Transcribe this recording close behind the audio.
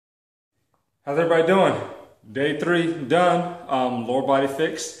How's everybody doing? Day 3 done, lower body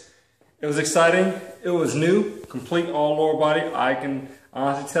fix. It was exciting, it was new, complete all lower body. I can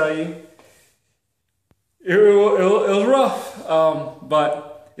honestly tell you, it was rough,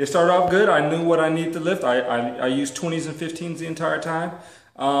 but it started off good. I knew what I needed to lift. I used 20s and 15s the entire time.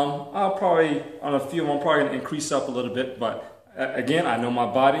 I'll probably, on a few of them, I'm probably gonna increase up a little bit, but again, I know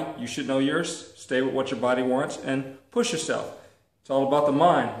my body, you should know yours. Stay with what your body wants and push yourself. It's all about the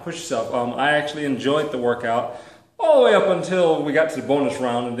mind. Push yourself. I actually enjoyed the workout all the way up until we got to the bonus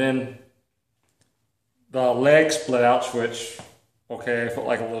round, and then the leg split out, which, okay, I felt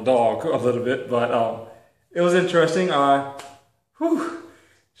like a little dog a little bit, but it was interesting.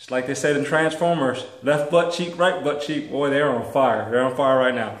 Just like they said in Transformers, left butt cheek, right butt cheek. Boy, they're on fire. They're on fire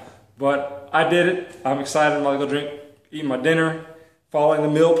right now. But I did it. I'm excited. I'm going to go eat my dinner, following the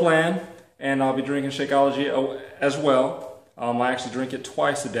meal plan, and I'll be drinking Shakeology as well. I actually drink it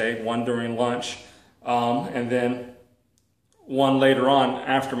twice a day, one during lunch, and then one later on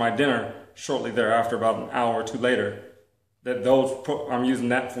after my dinner, shortly thereafter, about an hour or two later. I'm using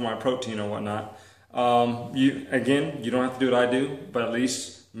that for my protein or whatnot. You don't have to do what I do, but at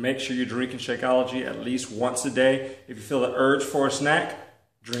least make sure you're drinking Shakeology at least once a day. If you feel the urge for a snack,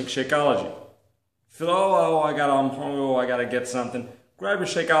 drink Shakeology. Feel, I gotta get something, grab your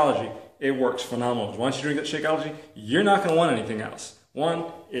Shakeology. It works phenomenal. Once you drink that Shakeology, you're not gonna want anything else. One,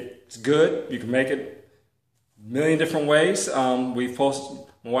 it's good. You can make it a million different ways. My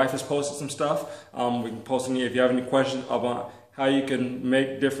wife has posted some stuff. We can post any, if you have any questions about how you can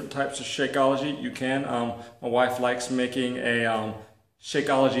make different types of Shakeology, you can. My wife likes making a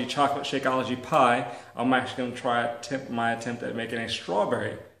chocolate Shakeology pie. I'm actually gonna try my attempt at making a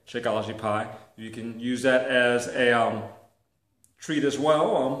strawberry Shakeology pie. You can use that as a treat as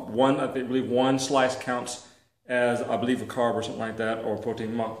well. I believe one slice counts as, I believe, a carb or something like that, or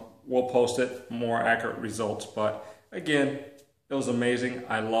protein. We'll post it, more accurate results. But again, it was amazing.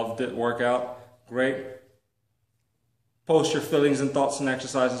 I loved it. Workout, great. Post your feelings and thoughts and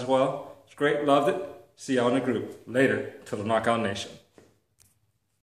exercise as well. It's great. Loved it. See y'all in the group later to the Knockout Nation.